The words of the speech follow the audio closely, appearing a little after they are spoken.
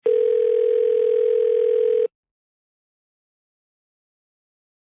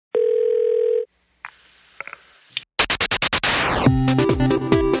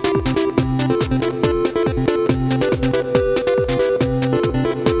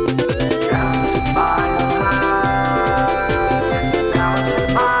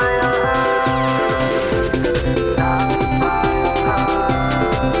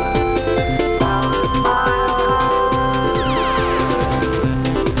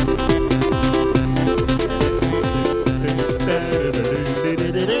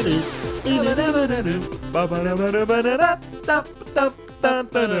Boop,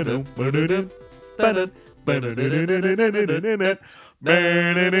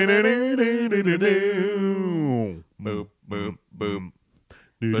 boop, boop.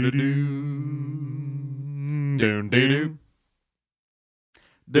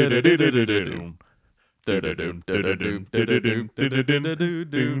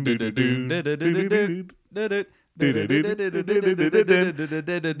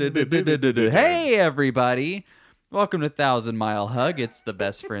 Hey everybody, welcome to Thousand Mile Hug. It's the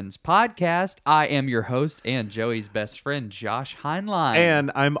Best Friends podcast. I am your host and Joey's best friend, Josh Heinlein. And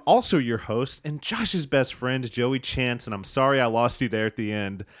I'm also your host and Josh's best friend, Joey Chance. And I'm sorry I lost you there at the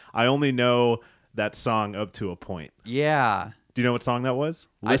end. I only know that song up to a point. Yeah. Do you know what song that was?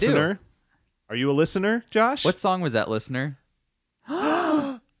 I do. Listener? Are you a listener, Josh? What song was that, listener?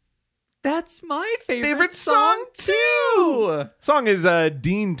 That's my favorite song too. Song is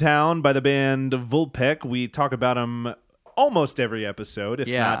Dean Town by the band Vulpec. We talk about them almost every episode, if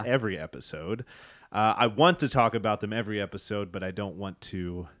not every episode. I want to talk about them every episode, but I don't want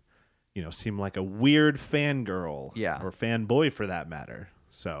to, seem like a weird fangirl. Yeah. Or fanboy for that matter.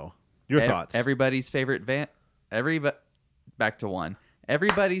 So, your thoughts? Everybody's favorite band. Back to one.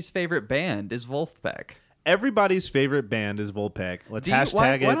 Everybody's favorite band is Vulpec. Everybody's favorite band is Vulpec. Let's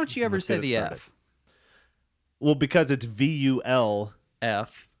hashtag it. Why don't you ever say the F? Well, because it's VULFPECK.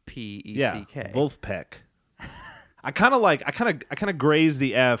 Yeah, Vulpec. I kind of graze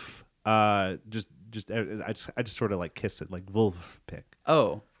the F. I just sort of like kiss it, like Vulpec.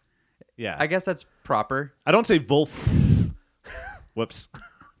 Oh, yeah. I guess that's proper. I don't say Vulf. Whoops,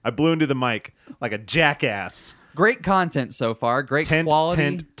 I blew into the mic like a jackass. Great content so far. Great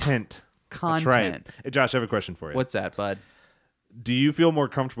quality. Tent. Content. That's right. Hey, Josh, I have a question for you. What's that, bud? Do you feel more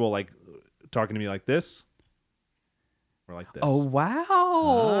comfortable like talking to me like this or like this? Oh, wow.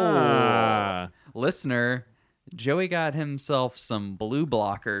 Ah. Listener, Joey got himself some blue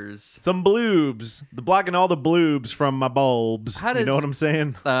blockers. Some bloobs. The blocking all the bloobs from my bulbs. You know what I'm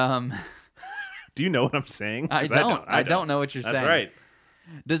saying? Do you know what I'm saying? I don't know what you're saying. That's right.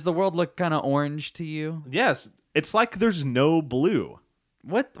 Does the world look kind of orange to you? Yes. It's like there's no blue.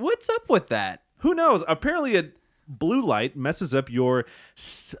 What's up with that? Who knows? Apparently a blue light messes up your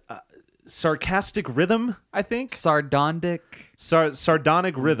sarcastic rhythm, I think. Sardonic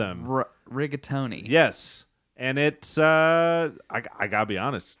rhythm. Rigatoni. Yes. And it's, I gotta be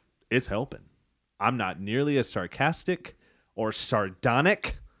honest, it's helping. I'm not nearly as sarcastic or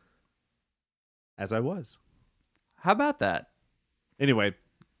sardonic as I was. How about that? Anyway,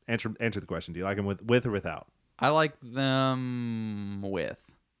 answer the question. Do you like them with or without? I like them with.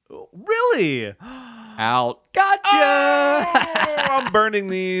 Really? Out. Gotcha! Oh, I'm burning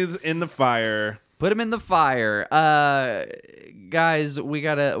these in the fire. Put them in the fire. Guys, we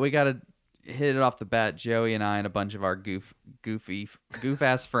gotta hit it off the bat. Joey and I and a bunch of our goof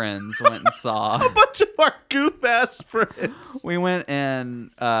ass friends went and saw a bunch of our goof ass friends. We went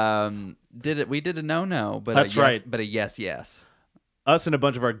and did it. We did a no, but that's right. But a yes. Us and a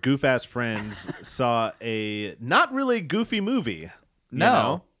bunch of our goof-ass friends saw a not really goofy movie.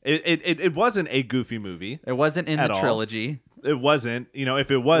 No. It wasn't a goofy movie. It wasn't in the trilogy. It wasn't. If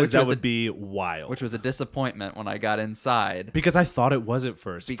it was, that would be wild. Which was a disappointment when I got inside. Because I thought it was at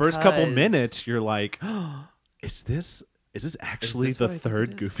first. First couple minutes, you're like, oh, is this actually the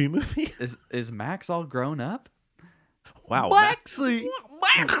third Goofy movie? Is Max all grown up? Wow. Maxie!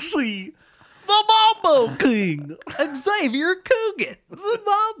 The Mambo King! Xavier Coogan! The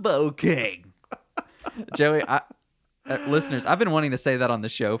Mambo King! Joey, listeners, I've been wanting to say that on the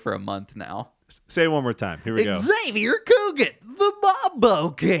show for a month now. Say it one more time. Here we go. Xavier Coogan! The Mambo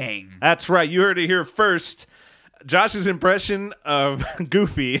King! That's right. You heard it here first. Josh's impression of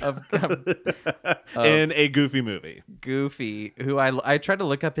Goofy in a Goofy movie. Goofy, who I tried to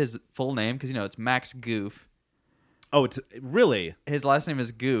look up his full name because, it's Max Goof. Oh, it's really? His last name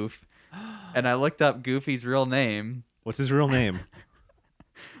is Goof. And I looked up Goofy's real name. What's his real name?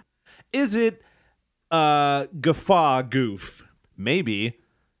 Is it Guffaw Goof? Maybe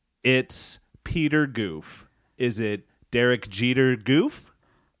it's Peter Goof. Is it Derek Jeter Goof?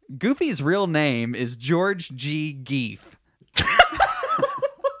 Goofy's real name is George G. Geef.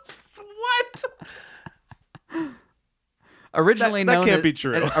 What? Originally that known can't be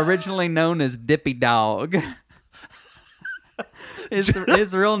true. Originally known as Dippy Dog.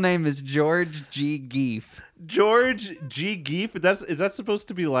 His real name is George G. Geef. George G. Geef? Is that supposed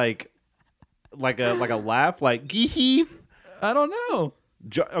to be like a laugh? Like Geef? I don't know.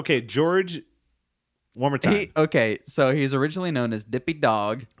 Okay, George. One more time. So he's originally known as Dippy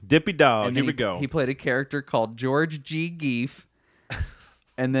Dog. Dippy Dog. Here we go. He played a character called George G. Geef.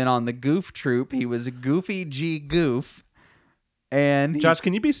 And then on the Goof Troop, he was Goofy G. Goof. And Josh,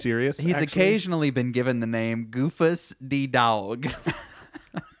 can you be serious? He's occasionally been given the name Goofus D. Dog.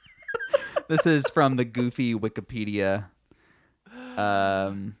 This is from the Goofy Wikipedia.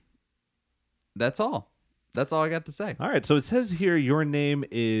 That's all. That's all I got to say. All right. So it says here your name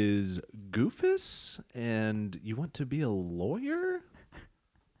is Goofus and you want to be a lawyer?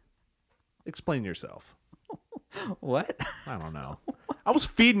 Explain yourself. What? I don't know. I was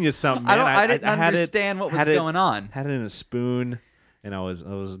feeding you something, man. I didn't understand what was going on. Had it in a spoon, and I was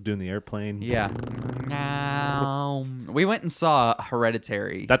doing the airplane. Yeah. We went and saw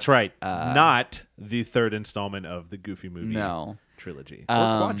Hereditary. That's right. Not the third installment of the Goofy movie trilogy. Or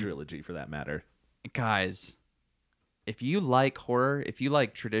quadrilogy, for that matter. Guys, if you like horror, if you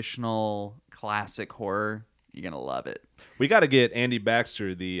like traditional classic horror, you're going to love it. We got to get Andy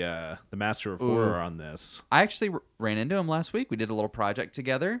Baxter, the master of horror, on this. I actually ran into him last week. We did a little project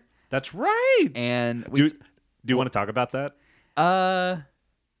together. That's right. And do you want to talk about that? Nah.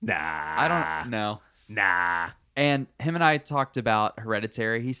 I don't know. Nah. And him and I talked about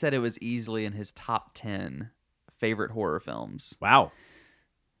Hereditary. He said it was easily in his top 10 favorite horror films. Wow.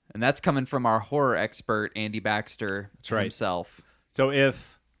 And that's coming from our horror expert, Andy Baxter himself. So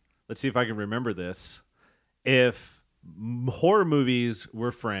let's see if I can remember this. If horror movies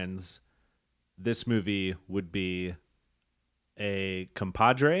were friends, this movie would be a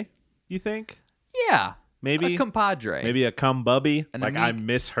compadre, you think? Yeah. Maybe a compadre. Maybe a cumbubby. Like I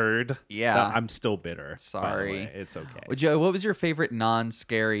misheard. Yeah. I'm still bitter. Sorry. It's okay. Well, Joe, what was your favorite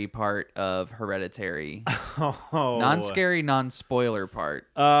non-scary part of Hereditary? Oh. Non-scary, non-spoiler part.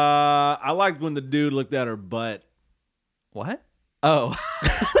 I liked when the dude looked at her butt. What? Oh.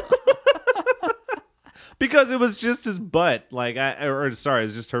 Because it was just his butt.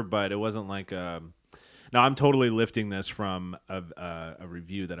 It's just her butt. It wasn't like No, I'm totally lifting this from a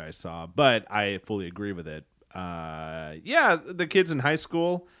review that I saw, but I fully agree with it. Yeah, the kid's in high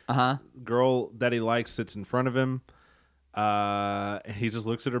school. Girl that he likes sits in front of him. He just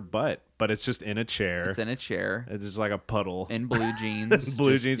looks at her butt, but it's just in a chair. It's in a chair. It's just like a puddle. In blue jeans.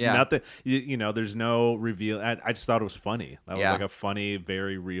 Jeans. Yeah. Nothing. You know, there's no reveal. I just thought it was funny. That was like a funny,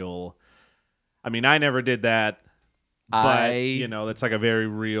 very real. I mean, I never did that, but it's like a very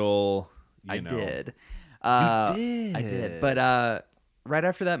real. I did. You did. I did. But right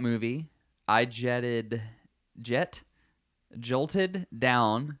after that movie, I jolted down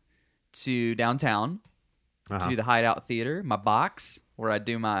to downtown to the Hideout Theater, my box where I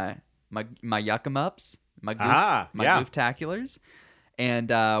do my yuck-em-ups, my goof-taculars. And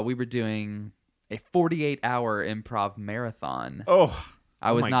we were doing a 48-hour improv marathon.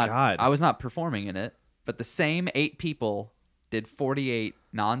 I was not performing in it, but the same 8 people did 48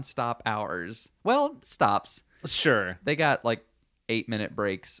 nonstop hours. Well, stops. Sure. They got like 8-minute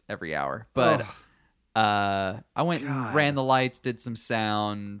breaks every hour. But I went and ran the lights, did some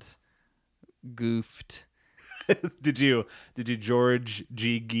sound, goofed. Did you George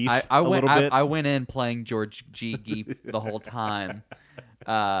G. Geef a little bit? I went in playing George G. Geef the whole time.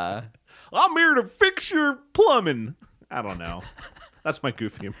 I'm here to fix your plumbing. I don't know. That's my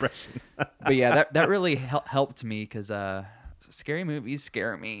goofy impression. But yeah, that really helped me because scary movies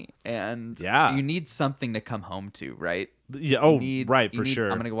scare me, and you need something to come home to, right? Yeah. For sure.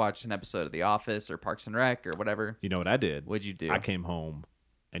 I'm gonna go watch an episode of The Office or Parks and Rec or whatever. You know what I did? What'd you do? I came home,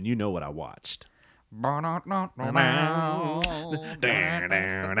 and you know what I watched. Doing a lot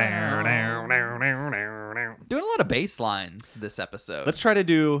of bass lines this episode. Let's try to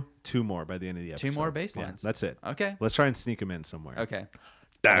do 2 more by the end of the episode. 2 more bass lines. Yeah, that's it. Okay. Let's try and sneak them in somewhere. Okay.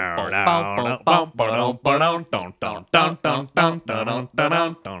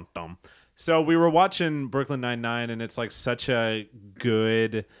 So we were watching Brooklyn Nine-Nine, and it's like such a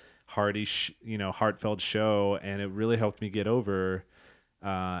good, hearty, heartfelt show, and it really helped me get over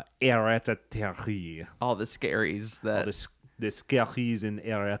Hereditary. All the scaries that the scaries in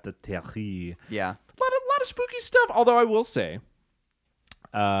Hereditary. Yeah. A lot of spooky stuff. Although I will say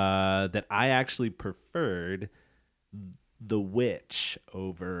that I actually preferred The Witch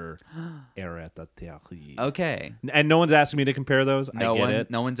over Hereditary. Okay. And no one's asking me to compare those. I get it.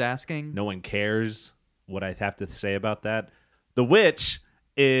 No one's asking. No one cares what I have to say about that. The Witch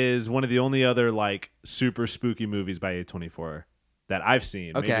is one of the only other like super spooky movies by A24 that I've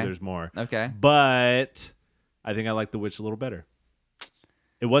seen. Okay. Maybe there's more. Okay. But I think I like The Witch a little better.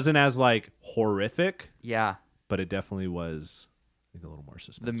 It wasn't as like horrific. Yeah. But it definitely was, I think, a little more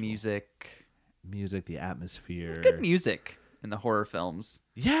suspenseful. The music, the atmosphere. Good music in the horror films.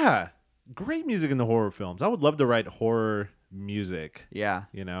 Yeah. Great music in the horror films. I would love to write horror music. Yeah.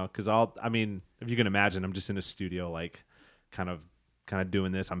 Because if you can imagine, I'm just in a studio like kind of kind of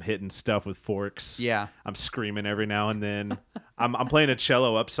doing this. I'm hitting stuff with forks. Yeah. I'm screaming every now and then. I'm playing a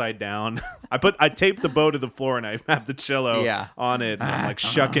cello upside down. I taped the bow to the floor and I have the cello on it. And I'm like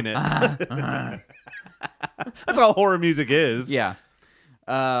shucking it. That's all horror music is. Yeah.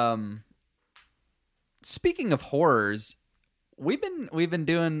 Speaking of horrors, we've been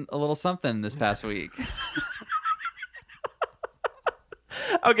doing a little something this past week.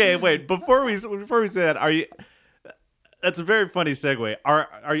 Okay, wait. Before we say that, that's a very funny segue.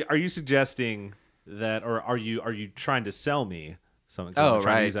 Are you suggesting that, or are you trying to sell me something? Oh, I'm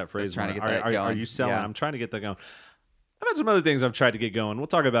trying to use that phrase. Trying to get that going. Are you selling? Yeah. I'm trying to get that going. I've had some other things I've tried to get going. We'll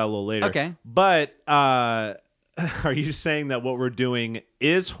talk about it a little later. Okay. But are you saying that what we're doing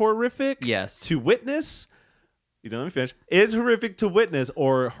is horrific? Yes. To witness? Let me finish. Is horrific to witness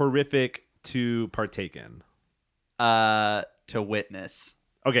or horrific to partake in? To witness.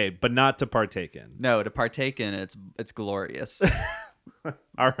 Okay, but not to partake in. No, to partake in it's glorious.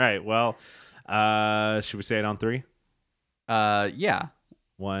 All right. Well, should we say it on 3? Yeah.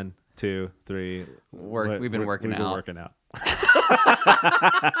 1, 2, 3. We've been working out.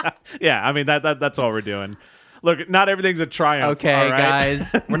 Yeah, I mean that's all we're doing. Look, not everything's a triumph. Okay, all right?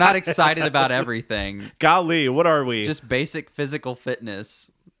 Guys, we're not excited about everything. Golly, what are we? Just basic physical fitness.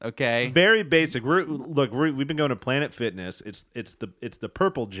 Okay. Very basic. We've been going to Planet Fitness. It's the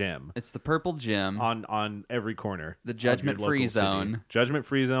purple gym. It's the purple gym on every corner. The Judgment-Free Zone.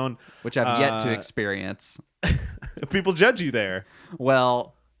 Judgment-Free Zone, which I've yet to experience. People judge you there.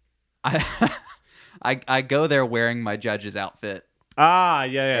 Well, I go there wearing my judge's outfit. Ah,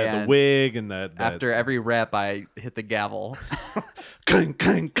 yeah, the wig and the after every rep, I hit the gavel. Clang,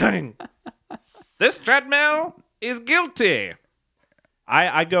 clang, clang. This treadmill is guilty.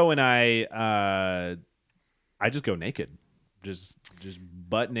 I go and I just go naked, just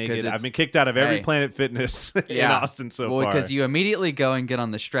butt naked. I've been kicked out of every Planet Fitness in Austin so far. Well, because you immediately go and get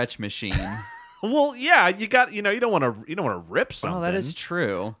on the stretch machine. Well, yeah, you don't want to rip something. Oh, that is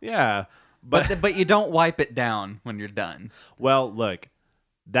true. Yeah, but you don't wipe it down when you're done. Well, look,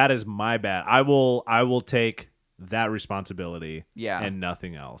 that is my bad. I will take that responsibility. Yeah. And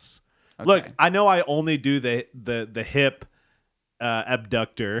nothing else. Okay. Look, I know I only do the hip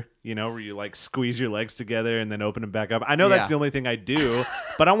abductor, where you like squeeze your legs together and then open them back up. I know that's the only thing I do,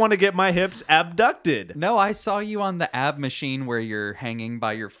 but I want to get my hips abducted. No, I saw you on the ab machine where you're hanging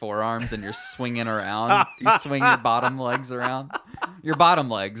by your forearms and you're swinging around. You swing your bottom legs around. Your bottom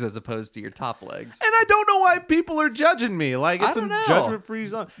legs as opposed to your top legs. And I don't know why people are judging me. Like, it's a judgment-free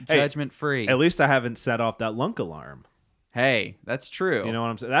zone. Judgment-free. At least I haven't set off that lunk alarm. Hey, that's true. You know what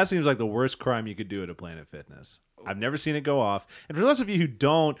I'm saying? That seems like the worst crime you could do at a Planet Fitness. I've never seen it go off. And for those of you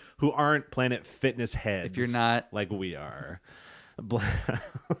who aren't Planet Fitness heads, if you're not like we are,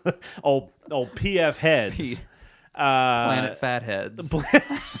 old PF heads, Planet Fat heads.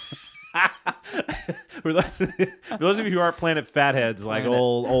 For those of you who aren't Planet Fatheads, like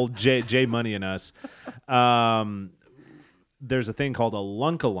old J Money and us, there's a thing called a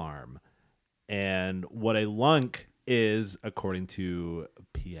lunk alarm, and what a lunk is, according to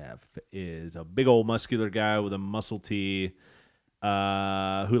PF, is a big old muscular guy with a muscle tee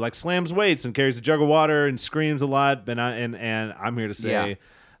who like slams weights and carries a jug of water and screams a lot. And I'm here to say,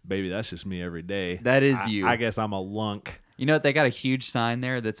 baby, that's just me every day. That is you. I guess I'm a lunk. You know, they got a huge sign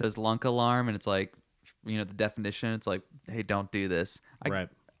there that says lunk alarm, and it's like, the definition. It's like, hey, don't do this. Right.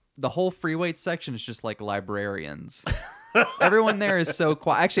 The whole free weight section is just like librarians. Everyone there is so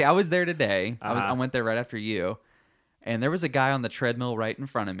quiet. Actually, I was there today. I went there right after you. And there was a guy on the treadmill right in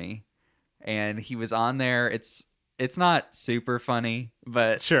front of me, and he was on there. It's not super funny,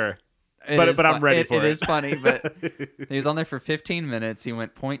 but sure. But I'm ready for it. It is funny, but he was on there for 15 minutes. He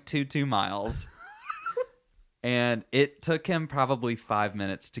went 0.22 miles, and it took him probably 5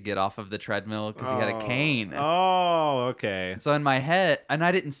 minutes to get off of the treadmill because he had a cane. Oh, okay. So in my head, and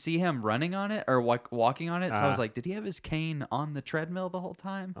I didn't see him running on it or walking on it, so I was like, did he have his cane on the treadmill the whole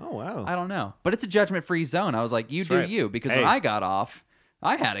time? Oh, wow. I don't know. But it's a judgment-free zone. I was like, you do you, because when I got off,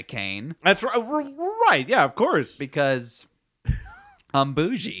 I had a cane. That's right. Yeah, of course. Because I'm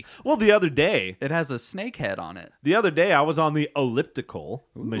bougie. Well, the other day, it has a snake head on it. The other day, I was on the elliptical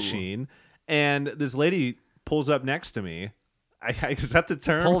machine, and this lady pulls up next to me. Is that the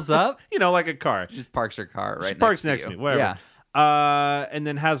term? Pulls up? Like a car. She just parks her car right next to me. Whatever. Yeah. And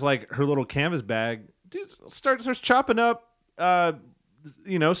then has like her little canvas bag. Dude starts chopping up,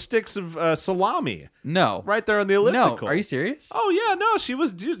 sticks of salami. No. Right there on the elliptical. No. Are you serious? Oh, yeah. No, she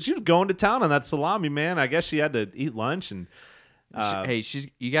was going to town on that salami, man. I guess she had to eat lunch. And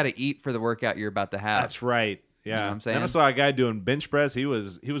you got to eat for the workout you're about to have. That's right. Yeah, You know what I'm saying? Then I saw a guy doing bench press. He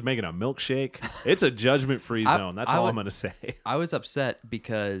was making a milkshake. It's a judgment-free zone. That's all I'm gonna say. I was upset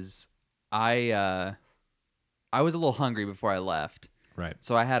because I was a little hungry before I left. Right.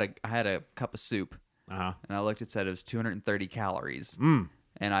 So I had a cup of soup, Uh-huh. and I looked and said it was 230 calories. Mm.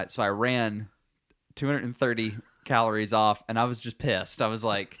 And I ran 230 calories off, and I was just pissed. I was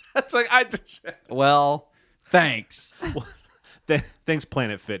like, That's like well, thanks. Thanks,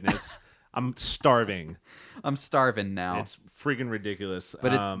 Planet Fitness. I'm starving. I'm starving now. It's freaking ridiculous.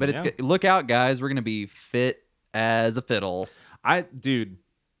 But it's yeah. good. Look out, guys. We're gonna be fit as a fiddle. I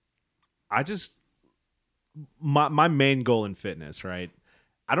just my main goal in fitness, right?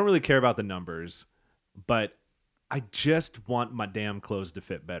 I don't really care about the numbers, but I just want my damn clothes to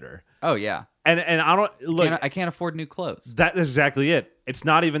fit better. Oh yeah. And I don't look. I can't afford new clothes. That's exactly it. It's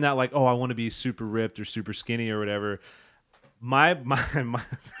not even that like, oh, I want to be super ripped or super skinny or whatever. My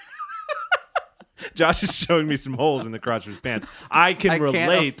Josh is showing me some holes in the crotch of his pants. I can relate.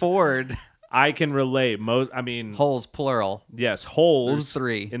 Can't afford I mean, holes plural. yes, holes. There's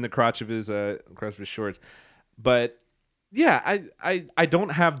 3 in the crotch of his shorts. But yeah, I don't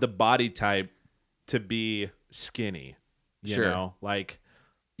have the body type to be skinny. You Sure. know, like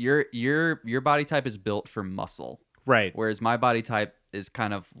Your body type is built for muscle, right. whereas my body type is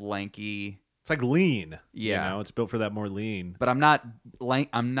kind of lanky. It's like lean. Yeah. You know, it's built for that more lean. But I'm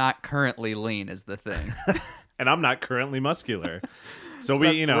not currently lean is the thing. And I'm not currently muscular. So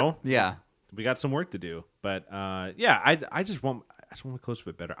yeah. we got some work to do. But yeah, I just want my clothes to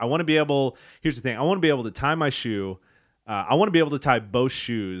fit better. I want to be able. Here's the thing. I want to be able to tie my shoe. I want to be able to tie both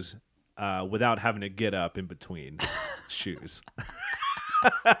shoes without having to get up in between shoes.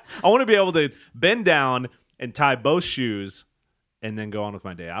 I want to be able to bend down and tie both shoes and then go on with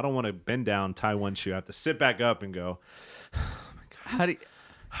my day. I don't want to bend down, tie one shoe. I have to sit back up and go. How do you,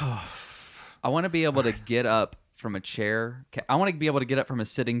 I want to be able to get up from a chair. I want to be able to get up from a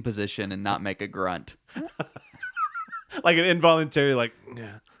sitting position and not make a grunt. Like an involuntary, like,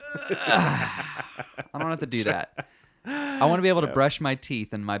 yeah. I don't have to do that. I want to be able to brush my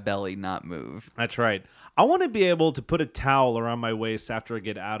teeth and my belly not move. That's right. I want to be able to put a towel around my waist after I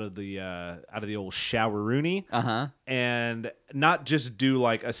get out of the old shower-rooney, and not just do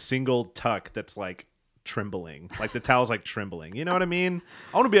like a single tuck that's like trembling, like the towel's like trembling. You know what I mean?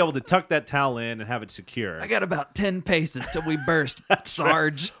 I want to be able to tuck that towel in and have it secure. I got about 10 paces till we burst,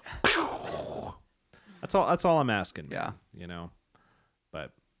 Sarge. That's all I'm asking. Man, Yeah. you know.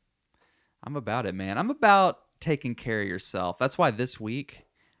 But I'm about it, man. I'm about taking care of yourself. That's why this week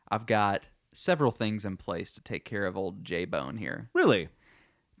I've got several things in place to take care of old J-Bone here. really,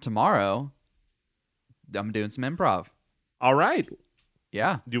 Tomorrow, I'm doing some improv. all right.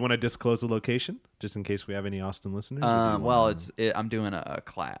 Yeah. Do you want to disclose the location, just in case we have any Austin listeners? Well, I'm doing a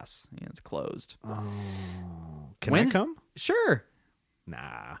class. It's closed. Can I come? Sure.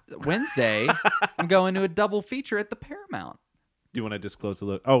 Nah. Wednesday, I'm going to a double feature at the Paramount. Do you want to disclose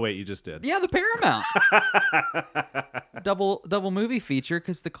the Oh, wait, you just did. Yeah, the Paramount. double movie feature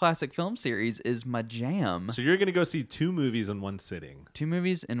because the classic film series is my jam. So you're going to go see 2 movies in one sitting. 2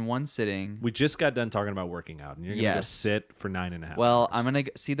 movies in one sitting. We just got done talking about working out, and you're going to go Yes. sit for 9.5 Well, hours. I'm going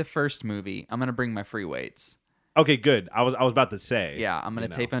to see the first movie. I'm going to bring my free weights. Okay, good. I was about to say. Yeah, I'm going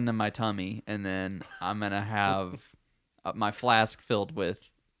to tape into my tummy, and then I'm going to have my flask filled with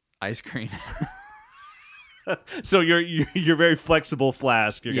ice cream. So you're very flexible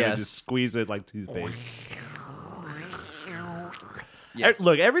flask. You're going Yes. to just squeeze it like toothpaste. Yes.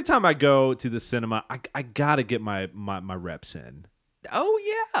 Look, every time I go to the cinema, I got to get my reps in. Oh,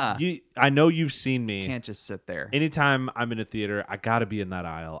 yeah. I know you've seen me. Can't just sit there. Anytime I'm in a theater, I got to be in that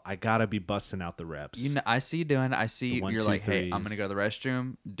aisle. I got to be busting out the reps. You know, I see you doing it. I see The 1, you're 2, like, hey, I'm 3s. going to go to the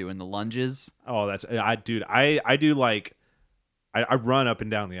restroom, doing the lunges. Oh, I do like I run up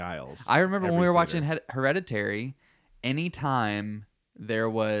and down the aisles. I remember when every we were theater. watching Hereditary, anytime there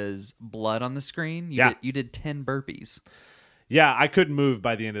was blood on the screen, Yeah. you did 10 burpees. Yeah, I couldn't move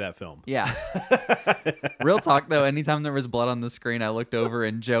by the end of that film. Yeah. Real talk, though, anytime there was blood on the screen, I looked over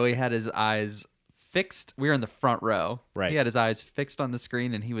and Joey had his eyes fixed. We were in the front row. Right. He had his eyes fixed on the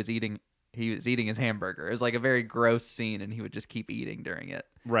screen and he was eating his hamburger. It was like a very gross scene and he would just keep eating during it.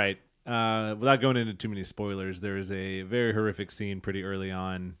 Right. Without going into too many spoilers, there is a very horrific scene pretty early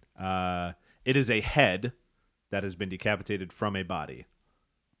on. It is a head that has been decapitated from a body.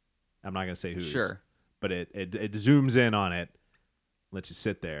 I'm not going to say whose. Sure. But it zooms in on it, lets you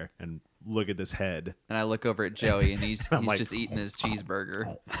sit there and look at this head. And I look over at Joey and he's I'm like, just eating his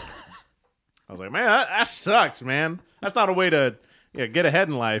cheeseburger. I was like, man, that sucks, man. That's not a way to get ahead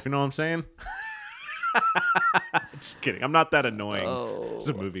in life. You know what I'm saying? Just kidding. I'm not that annoying. Oh. Just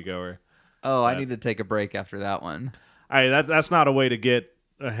a moviegoer. Oh, I need to take a break after that one. All right, that's not a way to get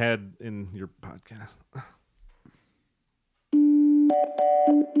ahead in your podcast.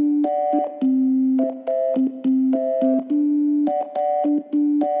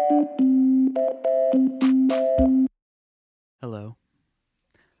 Hello.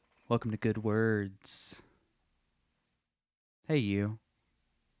 Welcome to Good Words. Hey, you.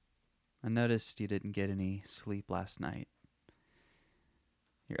 I noticed you didn't get any sleep last night.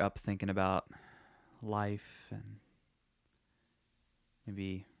 You're up thinking about life and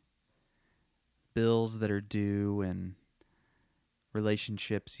maybe bills that are due and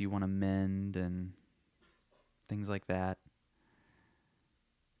relationships you want to mend and things like that.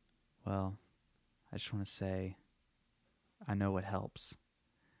 Well, I just want to say, I know what helps.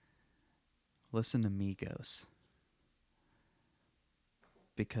 Listen to Migos.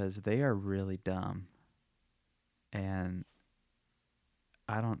 Because they are really dumb. And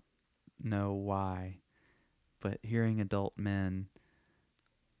I don't know why, but hearing adult men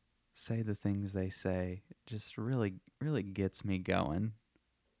say the things they say just really, really gets me going.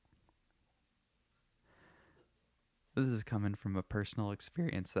 This is coming from a personal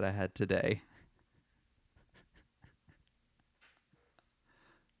experience that I had today.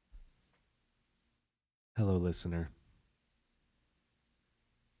 Hello, listener.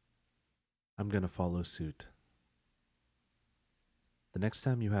 I'm going to follow suit. The next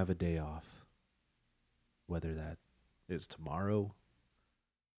time you have a day off, whether that is tomorrow,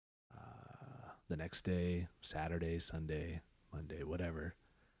 the next day, Saturday, Sunday, Monday, whatever.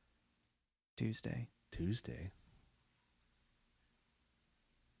 Tuesday.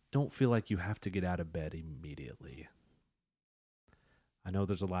 Don't feel like you have to get out of bed immediately. I know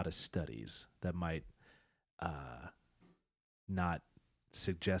there's a lot of studies that might not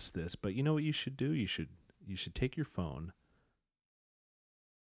suggest this, but you know what you should do? You should take your phone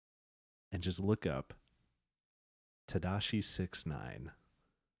and just look up Tadashi 69.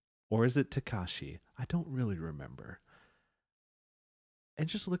 Or is it Takashi? I don't really remember. And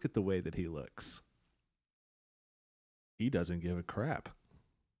just look at the way that he looks. He doesn't give a crap.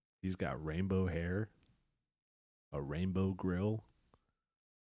 He's got rainbow hair, a rainbow grill,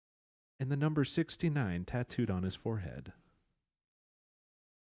 and the number 69 tattooed on his forehead.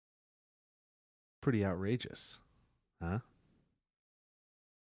 Pretty outrageous, huh?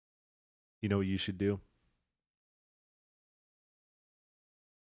 You know what you should do?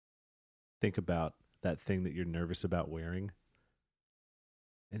 Think about that thing that you're nervous about wearing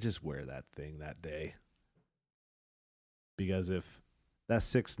and just wear that thing that day. Because if that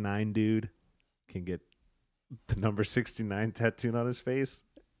 6'9" dude can get the number 69 tattooed on his face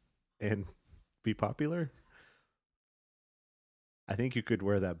and be popular, I think you could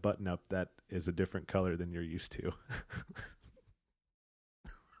wear that button up that is a different color than you're used to.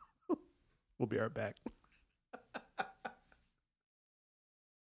 We'll be right back.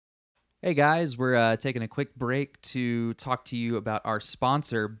 Hey guys, we're taking a quick break to talk to you about our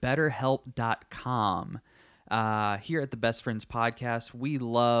sponsor, BetterHelp.com. Here at the Best Friends Podcast, we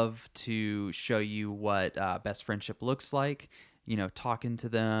love to show you what best friendship looks like, you know, talking to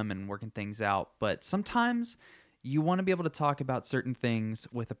them and working things out. But sometimes you want to be able to talk about certain things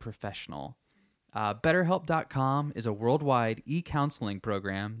with a professional. BetterHelp.com is a worldwide e-counseling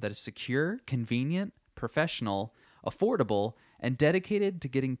program that is secure, convenient, professional, affordable, and dedicated to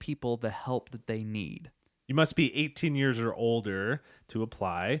getting people the help that they need. You must be 18 years or older to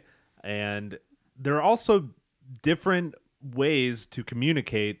apply, and there are also different ways to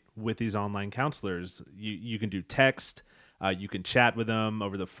communicate with these online counselors. You can do text, you can chat with them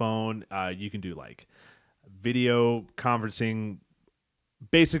over the phone, you can do like video conferencing,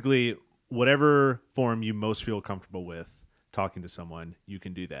 basically whatever form you most feel comfortable with talking to someone, you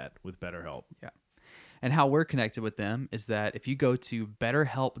can do that with BetterHelp. Yeah. And how we're connected with them is that if you go to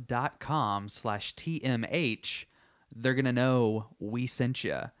betterhelp.com/TMH, they're going to know we sent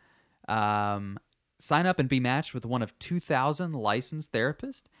you. Sign up and be matched with one of 2,000 licensed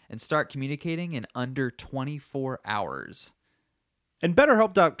therapists and start communicating in under 24 hours. And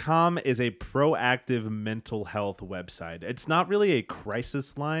BetterHelp.com is a proactive mental health website. It's not really a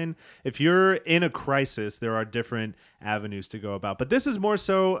crisis line. If you're in a crisis, there are different avenues to go about. But this is more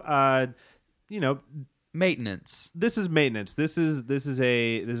so, maintenance. This is maintenance. This is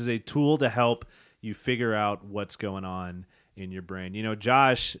a tool to help you figure out what's going on in your brain. You know,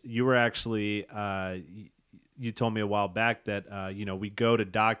 Josh, you were actually you told me a while back that we go to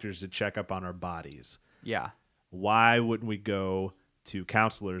doctors to check up on our bodies. Yeah. Why wouldn't we go to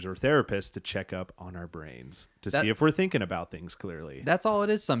counselors or therapists to check up on our brains to see if we're thinking about things clearly? That's all it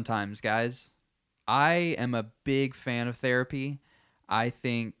is sometimes, guys. I am a big fan of therapy. I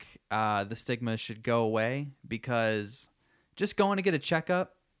think the stigma should go away, because just going to get a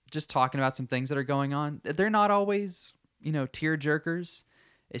checkup, just talking about some things that are going on, they're not always, tear jerkers.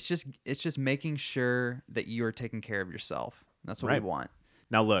 It's just making sure that you are taking care of yourself. That's what we want.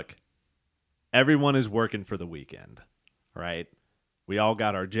 Now look, everyone is working for the weekend, right? We all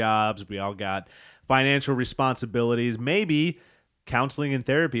got our jobs. We all got financial responsibilities. Maybe counseling and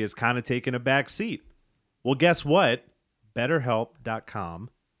therapy has kind of taken a back seat. Well, guess what?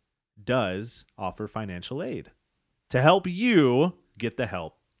 BetterHelp.com does offer financial aid to help you get the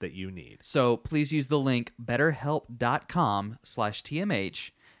help that you need. So please use the link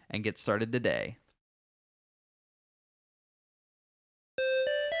betterhelp.com/TMH and get started today.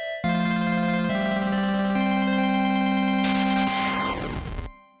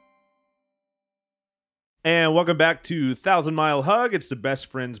 And welcome back to 1,000 Mile Hug. It's the Best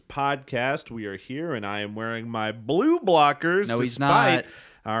Friends podcast. We are here, and I am wearing my blue blockers. No, he's not.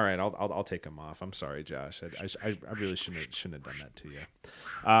 All right, I'll take them off. I'm sorry, Josh. I really shouldn't have done that to you.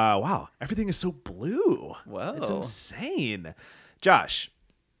 Wow, everything is so blue. Whoa, it's insane. Josh,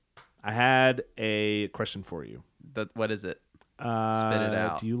 I had a question for you. What is it? Spit it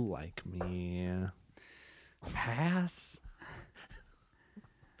out. Do you like me? Pass.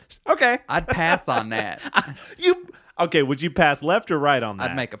 Okay. I'd pass on that. Would you pass left or right on that?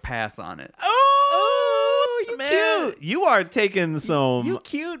 I'd make a pass on it. Oh, you man. Cute. You are taking some... You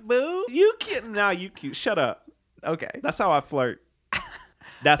cute, boo. You cute. Now you cute. Shut up. Okay. That's how I flirt.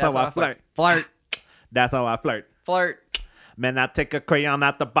 That's how I flirt. Flirt. That's how I flirt. Flirt. Man, I take a crayon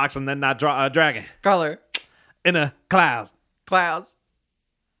out the box and then I draw a dragon. Color. In a clouds. Clouds.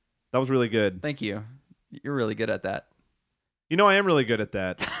 That was really good. Thank you. You're really good at that. I am really good at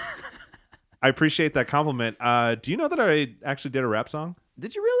that. I appreciate that compliment. Do you know that I actually did a rap song?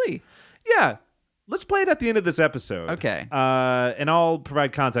 Did you really? Yeah. Let's play it at the end of this episode. Okay. And I'll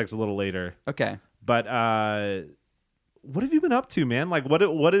provide context a little later. Okay. But what have you been up to, man? Like,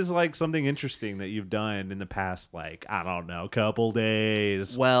 what is like something interesting that you've done in the past, like, I don't know, couple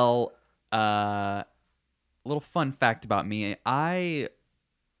days? Well, a little fun fact about me. I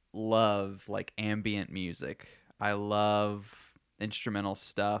love like ambient music. I love instrumental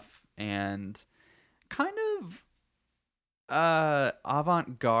stuff and kind of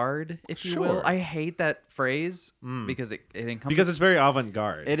avant-garde, if you will. I hate that phrase because it encompasses... Because it's very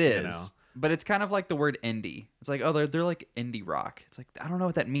avant-garde. It is. But it's kind of like the word indie. It's like, oh, they're like indie rock. It's like, I don't know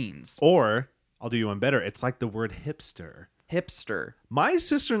what that means. Or, I'll do you one better, it's like the word hipster. Hipster. My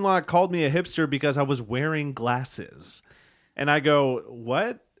sister-in-law called me a hipster because I was wearing glasses. And I go,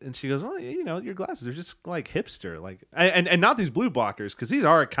 what? And she goes, well, your glasses are just like hipster, like, and not these blue blockers, because these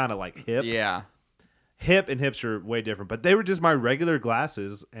are kind of like hip. Yeah, hip and hipster are way different, but they were just my regular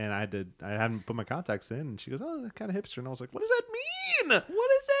glasses, and I hadn't put my contacts in. And she goes, oh, that's kind of hipster, and I was like, what does that mean?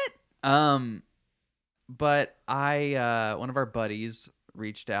 What is it? But one of our buddies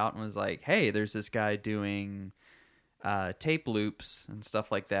reached out and was like, hey, there's this guy doing tape loops and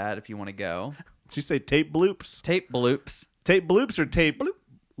stuff like that. If you want to go. Did you say tape bloops? Tape bloops. Tape bloops or tape bloop?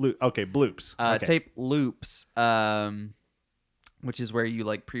 Okay, bloops. Okay. Tape loops, which is where you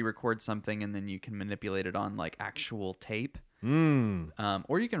like pre-record something and then you can manipulate it on like actual tape.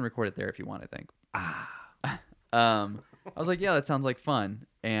 Or you can record it there if you want, I think. I was like, yeah, that sounds like fun.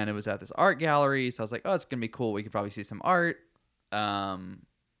 And it was at this art gallery, so I was like, oh, it's gonna be cool. We could probably see some art,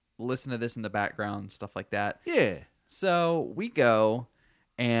 listen to this in the background, stuff like that. Yeah. So we go,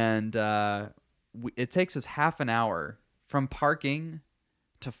 and it takes us half an hour from parking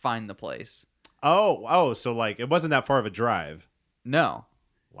to find the place. Oh, so like it wasn't that far of a drive. No.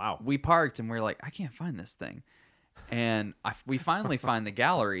 Wow. We parked and we're like, I can't find this thing. And we finally find the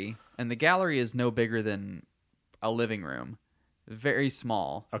gallery, and the gallery is no bigger than a living room. Very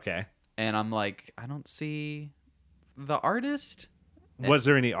small. Okay. And I'm like, I don't see the artist. Was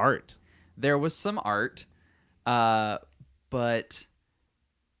there any art? There was some art, but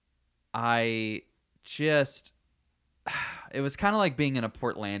I just... It was kind of like being in a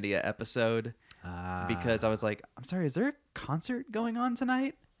Portlandia episode because I was like, I'm sorry, is there a concert going on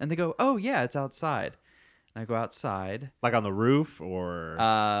tonight? And they go, oh, yeah, it's outside. And I go outside. Like on the roof or?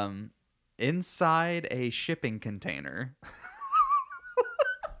 Inside a shipping container.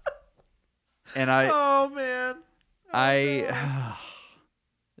 And oh, man. I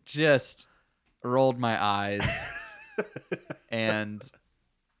just rolled my eyes and...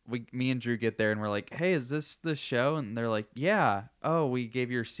 Me and Drew get there and we're like, hey, is this the show? And they're like, yeah. Oh, we gave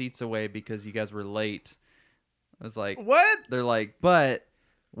your seats away because you guys were late. I was like, what? They're like, but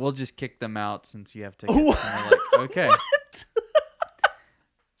we'll just kick them out since you have tickets. And we're like, okay.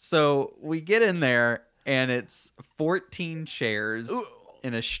 So we get in there and it's 14 chairs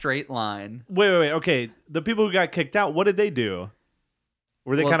in a straight line. Wait. Okay, the people who got kicked out, what did they do?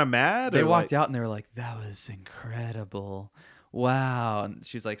 Were they kind of mad? They walked out and they were like, "That was incredible. Wow." And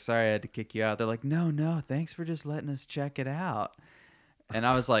she was like, "Sorry, I had to kick you out." They're like, No, thanks for just letting us check it out." And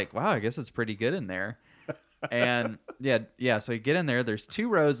I was like, wow, I guess it's pretty good in there. And yeah. So you get in there. There's 2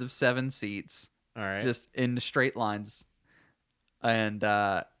 rows of 7 seats. All right. Just in straight lines. And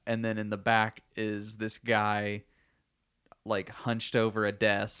then in the back is this guy like hunched over a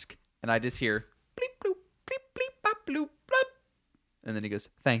desk. And I just hear bleep, bloop, bleep, bleep, bop, bloop, bloop. And then he goes,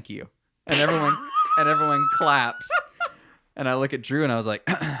 "Thank you." And everyone claps. And I look at Drew and I was like,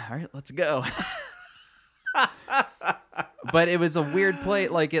 all right, let's go. But it was a weird play.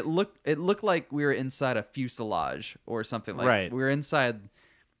 Like it looked like we were inside a fuselage or something. Like right. We were inside.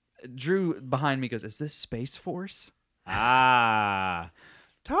 Drew behind me goes, "Is this Space Force?" Topical.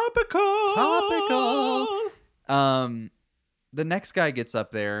 The next guy gets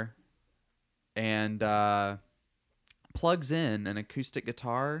up there and plugs in an acoustic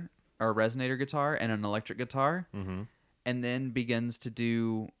guitar or a resonator guitar and an electric guitar, and then begins to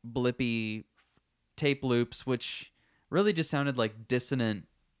do blippy tape loops, which really just sounded like dissonant,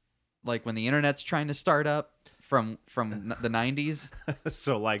 like when the internet's trying to start up from the 90s.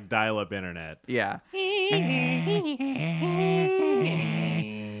 So like dial-up internet. Yeah.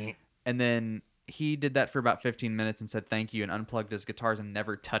 And then he did that for about 15 minutes and said thank you and unplugged his guitars and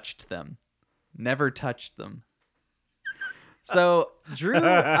never touched them. So Drew,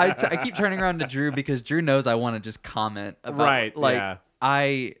 I keep turning around to Drew because Drew knows I want to just comment about, right. Like, yeah.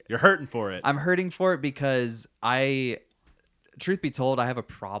 You're hurting for it. I'm hurting for it because truth be told, I have a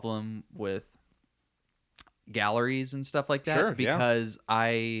problem with galleries and stuff like that. Sure, because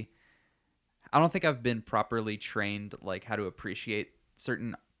I don't think I've been properly trained like how to appreciate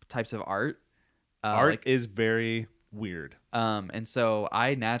certain types of art. Art is very weird. And so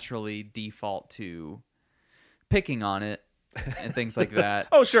I naturally default to picking on it and things like that.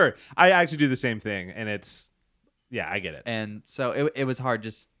 Oh, sure. I actually do the same thing, and I get it. And so it was hard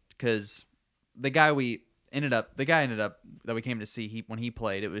just because the guy ended up that we came to see, when he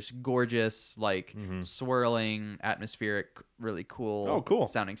played, it was gorgeous, like swirling, atmospheric, really cool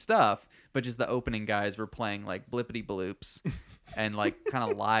sounding stuff. But just the opening guys were playing like blippity bloops and like kind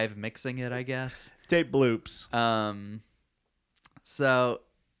of live mixing it, I guess. Tape bloops. So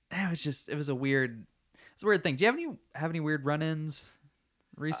it was a weird thing. Do you have any weird run-ins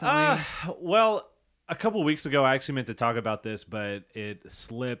recently? Well, a couple weeks ago, I actually meant to talk about this, but it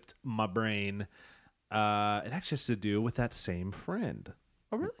slipped my brain. It actually has to do with that same friend.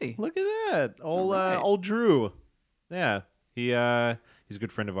 Oh, really? Look at that. Old Drew. Yeah. He's a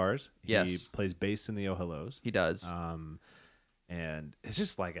good friend of ours. Yes. He plays bass in the Oh Hellos. He does. And it's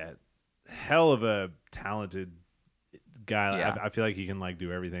just like a hell of a talented guy. Yeah. I feel like he can like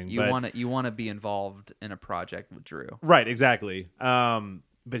do everything. You want to be involved in a project with Drew. Right, exactly.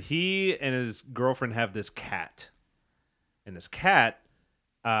 But he and his girlfriend have this cat. And this cat,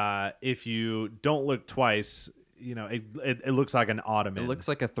 if you don't look twice, it looks like an ottoman. It looks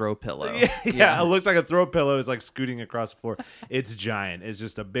like a throw pillow. Yeah, it looks like a throw pillow is like scooting across the floor. It's giant. It's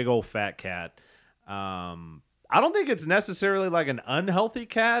just a big old fat cat. I don't think it's necessarily like an unhealthy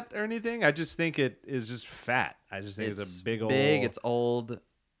cat or anything. I just think it is just fat. I just think it's a big old. It's old,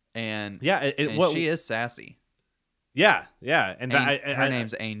 and she is sassy. Yeah. And her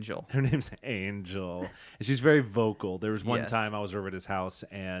name's Angel. Her name's Angel, and she's very vocal. There was one Yes. time I was over at his house,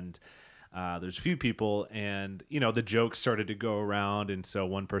 and there's a few people, and the jokes started to go around, and so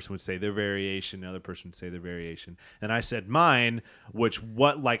one person would say their variation, the other person would say their variation, and I said mine, which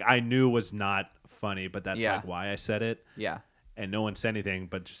I knew was not funny, but that's like why I said it. Yeah. And no one said anything,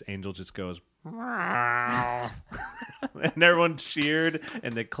 but just Angel just goes, and everyone cheered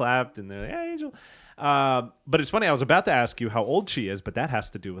and they clapped and they're like, "Hey, Angel." But it's funny. I was about to ask you how old she is, but that has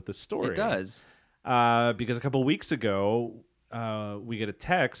to do with the story. It does. Because a couple of weeks ago, we get a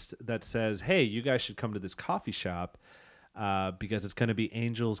text that says, "Hey, you guys should come to this coffee shop because it's going to be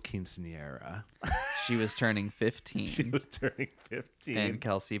Angel's quinceañera." She was turning 15. She was turning 15. And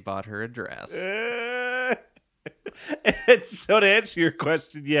Kelsey bought her a dress. And so to answer your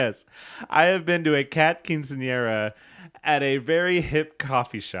question, yes, I have been to a cat quinceañera at a very hip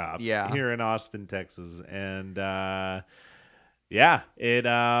coffee shop here in Austin, Texas. And it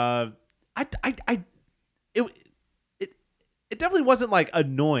definitely wasn't like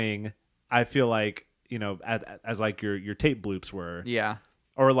annoying. I feel like, as like your tape bloops were. Yeah.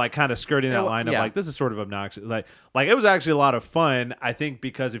 Or like kind of skirting that line of like, this is sort of obnoxious. Like it was actually a lot of fun, I think,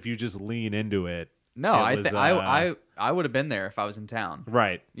 because if you just lean into it. No, I would have been there if I was in town.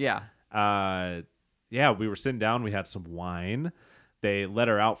 Right. Yeah. yeah, we were sitting down. We had some wine. They let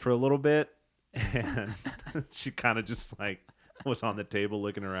her out for a little bit, and she kind of just like was on the table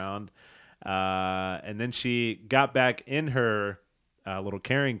looking around. And then she got back in her little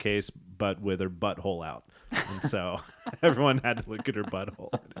carrying case, but with her butthole out. And so everyone had to look at her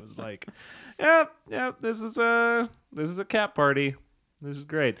butthole. And it was like, yeah, this is a cat party. This is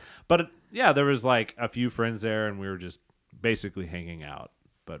great. But yeah, there was like a few friends there, and we were just basically hanging out,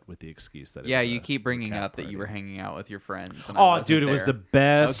 but with the excuse that you keep bringing up that you were hanging out with your friends. And oh, dude, it was the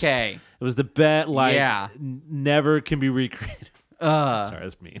best. Okay, it was the best. Like, never can be recreated. Sorry,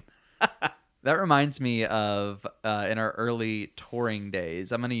 that's mean. That reminds me of in our early touring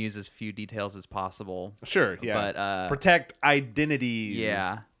days. I'm going to use as few details as possible. Sure, yeah. But protect identities.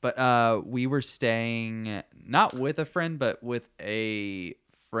 Yeah, but we were staying not with a friend, but with a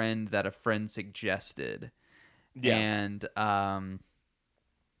friend that a friend suggested. Yeah. And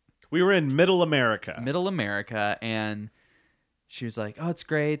we were in Middle America. And she was like, "Oh, it's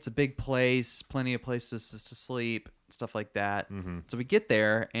great. It's a big place, plenty of places to sleep, stuff like that." Mm-hmm. So we get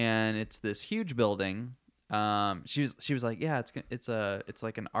there, and it's this huge building. She was like, "Yeah, it's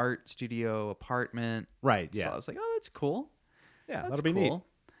like an art studio apartment." Right. Yeah. So I was like, "Oh, that's cool. Yeah, that'll be neat."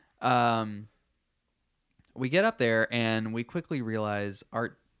 We get up there, and we quickly realize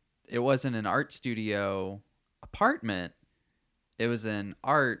it wasn't an art studio apartment. It was an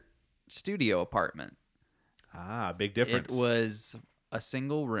art studio apartment. Ah, big difference. It was a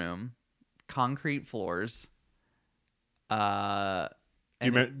single room, concrete floors. Do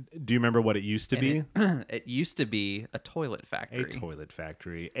you remember what it used to be? It used to be a toilet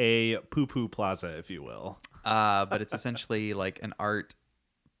factory. A poo-poo plaza, if you will. But it's essentially like an art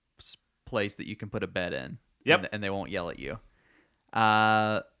place that you can put a bed in. Yep. And they won't yell at you.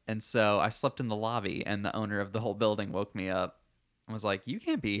 And so I slept in the lobby, and the owner of the whole building woke me up and was like, "You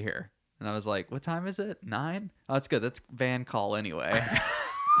can't be here." And I was like, "What time is it? 9? Oh, that's good. That's van call anyway."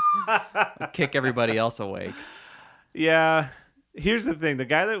 Kick everybody else awake. Yeah. Here's the thing. The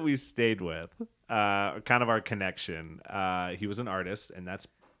guy that we stayed with, kind of our connection, he was an artist, and that's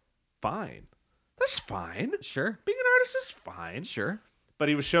fine. That's fine. Sure. Being an artist is fine. Sure. But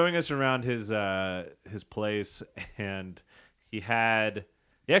he was showing us around his place, and he actually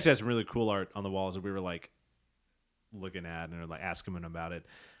had some really cool art on the walls that we were like looking at and like asking him about it.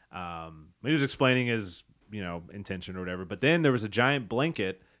 He was explaining his, intention or whatever. But then there was a giant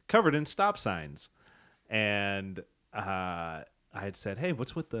blanket covered in stop signs, and I had said, "Hey,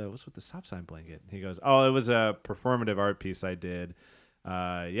 what's with the stop sign blanket?" He goes, "Oh, it was a performative art piece I did.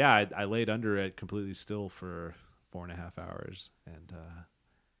 I laid under it completely still for 4.5 hours, and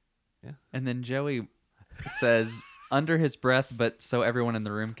yeah." And then Joey says, under his breath, but so everyone in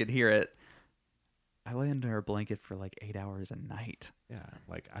the room could hear it, "I lay under a blanket for like 8 hours a night." Yeah,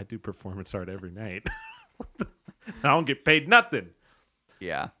 like I do performance art every night. I don't get paid nothing.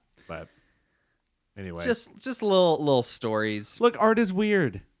 Yeah, but anyway, just little stories. Look, art is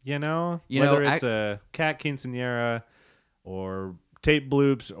weird, whether it's a cat quinceañera or tape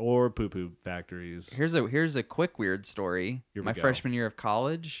bloops or poo-poo factories. Here's a quick weird story. My freshman year of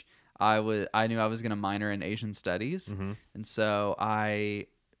college, I knew I was going to minor in Asian studies, mm-hmm. and so I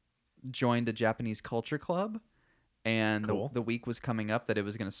joined a Japanese culture club, and cool. the week was coming up that it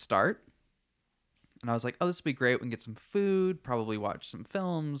was going to start, and I was like, "Oh, this would be great. We can get some food, probably watch some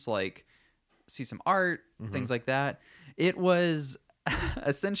films, like see some art, mm-hmm. things like that." It was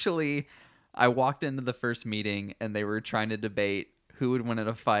essentially, I walked into the first meeting, and they were trying to debate who would win in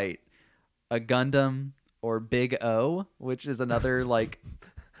a fight, a Gundam or Big O, which is another like.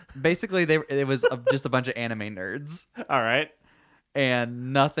 Basically, it was just a bunch of anime nerds. All right.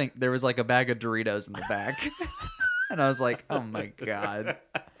 And nothing. There was like a bag of Doritos in the back. And I was like, "Oh my God."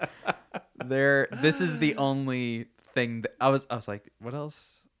 This is the only thing that I was like, "What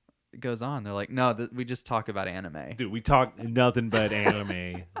else goes on?" They're like, "No, we just talk about anime." Dude, we talk nothing but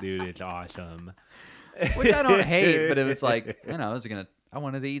anime. Dude, it's awesome. Which I don't hate, but it was like, I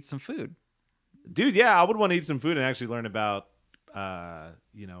wanted to eat some food. Dude, yeah, I would want to eat some food and actually learn about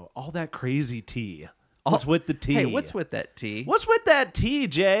all that crazy tea. What's with the tea? Hey, what's with that tea? What's with that tea,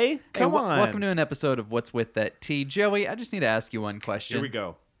 Jay? Come on. Welcome to an episode of What's With That Tea. Joey, I just need to ask you one question. Here we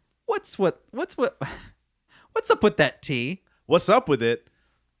go. What's up with that tea? What's up with it?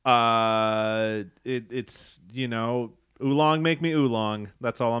 It's oolong make me oolong.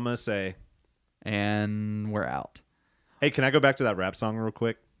 That's all I'm gonna say. And we're out. Hey, can I go back to that rap song real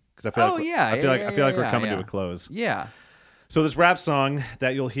quick? Because I feel like we're coming to a close. Yeah. So this rap song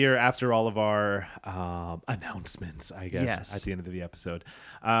that you'll hear after all of our announcements, I guess, at the end of the episode,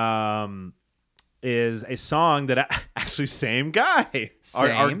 is a song that Actually, same guy.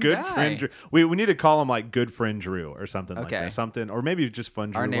 Our good friend Drew. We need to call him like good friend Drew or something like that. Something, or maybe just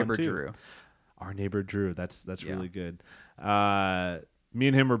fun Drew. Our neighbor Drew. Our neighbor Drew. That's really good. Me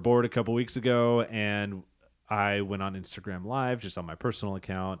and him were bored a couple weeks ago, and I went on Instagram Live just on my personal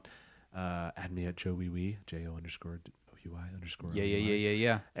account. Add me at JoeyWee, JO_OUI_.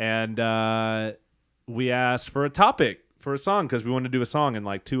 Yeah. And we asked for a topic for a song because we wanted to do a song in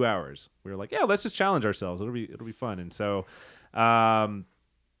like 2 hours. We were like, yeah, let's just challenge ourselves. It'll be fun. And so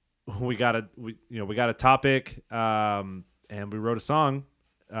we got a topic, and we wrote a song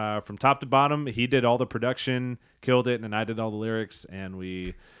from top to bottom. He did all the production, killed it, and I did all the lyrics, and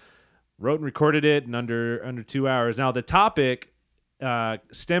we wrote and recorded it in under 2 hours. Now the topic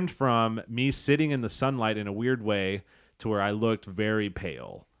stemmed from me sitting in the sunlight in a weird way to where I looked very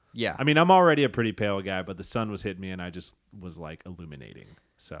pale. Yeah. I mean, I'm already a pretty pale guy, but the sun was hitting me and I just was like illuminating.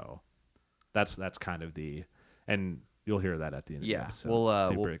 So that's kind of and you'll hear that at the end of the episode.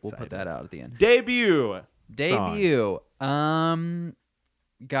 We'll put that out at the end. Debut.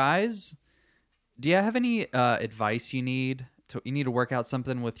 Guys, do you have any advice you need to work out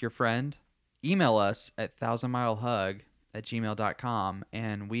something with your friend? Email us at 1000milehug@gmail.com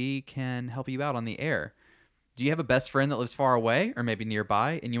and we can help you out on the air. Do you have a best friend that lives far away or maybe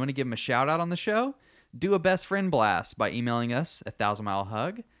nearby and you want to give them a shout out on the show? Do a best friend blast by emailing us at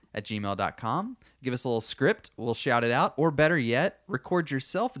 1000milehug@gmail.com. Give us a little script. We'll shout it out. Or better yet, record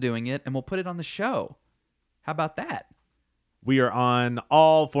yourself doing it and we'll put it on the show. How about that? We are on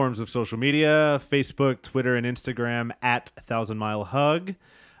all forms of social media, Facebook, Twitter, and Instagram at 1000milehug.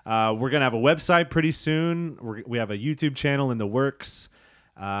 We're going to have a website pretty soon. We have a YouTube channel in the works.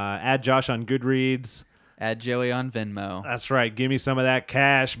 Add Josh on Goodreads. Add Joey on Venmo. That's right. Give me some of that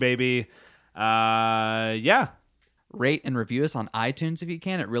cash, baby. Yeah. Rate and review us on iTunes if you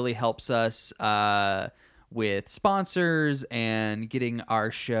can. It really helps us with sponsors and getting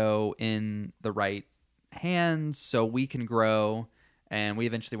our show in the right hands so we can grow. And we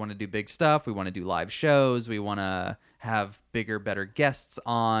eventually want to do big stuff. We want to do live shows. We want to have bigger, better guests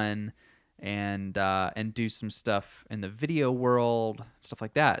on and do some stuff in the video world, stuff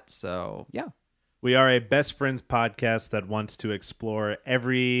like that. So, yeah. We are a best friends podcast that wants to explore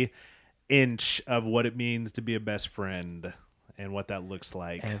every inch of what it means to be a best friend and what that looks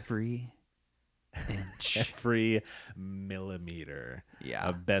like. Every inch. Every millimeter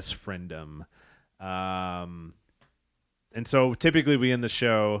of best friendom. And so typically we end the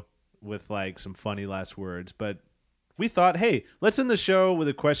show with like some funny last words, but we thought, hey, let's end the show with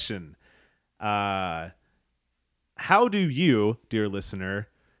a question. How do you, dear listener,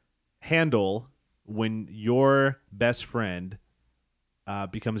 handle when your best friend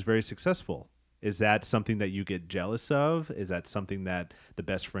becomes very successful? Is that something that you get jealous of? Is that something that the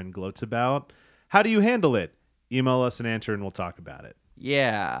best friend gloats about? How do you handle it? Email us an answer and we'll talk about it.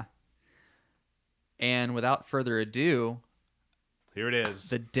 Yeah. And without further ado, here it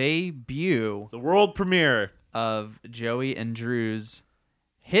is. The debut. The world premiere. Of Joey and Drew's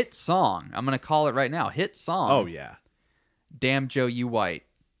hit song. I'm going to call it right now. Hit song. Oh, yeah. Damn Joe, You White.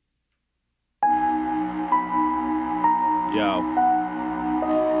 Yo.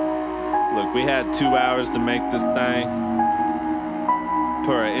 Look, we had 2 hours to make this thing.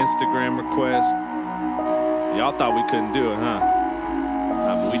 Per an Instagram request. Y'all thought we couldn't do it, huh?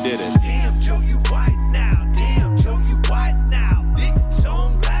 Nah, but we did it. Damn Joe, you white now. Damn Joe, you white now. Thick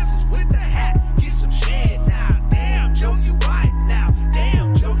sunglasses with a hat. Get some shade now. Damn Joe, you white now.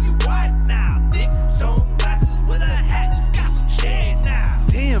 Damn Joe, you white now. Thick sunglasses with a hat. Got some shade now.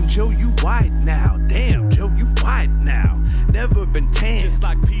 Damn Joe, you white now. Damn Joe, you white now. Never been tan. Just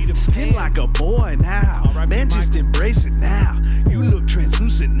like Peter Skin Pan. like a boy now. Right, man, just embrace it now. You look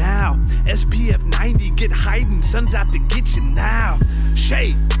translucent now. SPF 90, get hiding. Sun's out to get you now.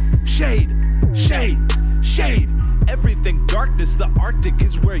 Shade, shade, shade, shade. Everything darkness, the Arctic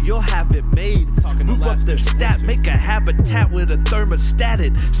is where you'll have it made. Move up their stat, make a habitat with a thermostat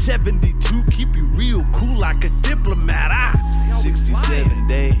at 72. Keep you real cool like a diplomat. 67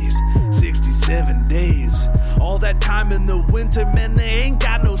 days, 67 days. All that time in the winter, man, they ain't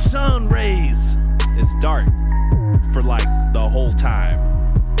got no sun rays. It's dark for like the whole time.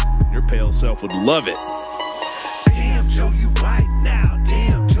 Your pale self would love it. Damn Joe, you white now.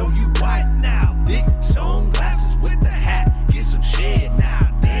 Damn Joe, you white now. Thick sunglasses with a hat. Get some shade now.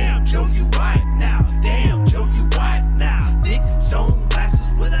 Damn Joe, you white now. Damn Joe, you white now. Thick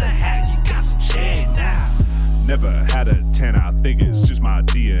sunglasses with a hat. You got some shade now. Never had a tan, I think it's just my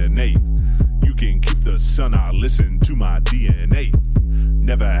DNA. You can keep the sun, I listen to my DNA.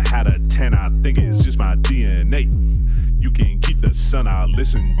 Never had a tan, I think it's just my DNA. You can't keep the sun out,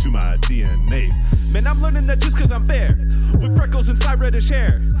 listen to my DNA. Man, I'm learning that just cause I'm fair, with freckles inside reddish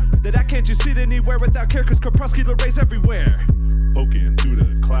hair, that I can't just sit anywhere without care, cause corpuscular rays everywhere. Poking through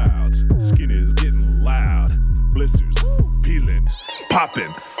the clouds, skin is getting loud. Blisters, peeling,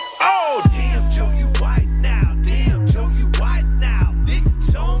 popping. Oh, damn, Joe, you white now. Damn, Joe, you white now. Thick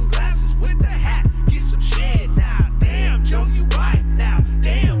sunglasses with a hat. Get some shade now. Damn, Joe, you white now.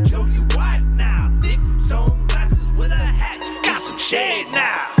 Damn, Joe, you white now. Thick sunglasses with a hat. Got some shade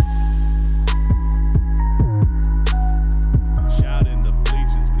now. Shout in the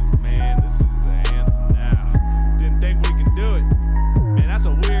bleachers, cause man, this is an anthem now. Didn't think we could do it. Man, that's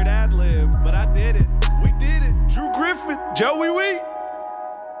a weird ad lib, but I did it. We did it. Drew Griffith, Joey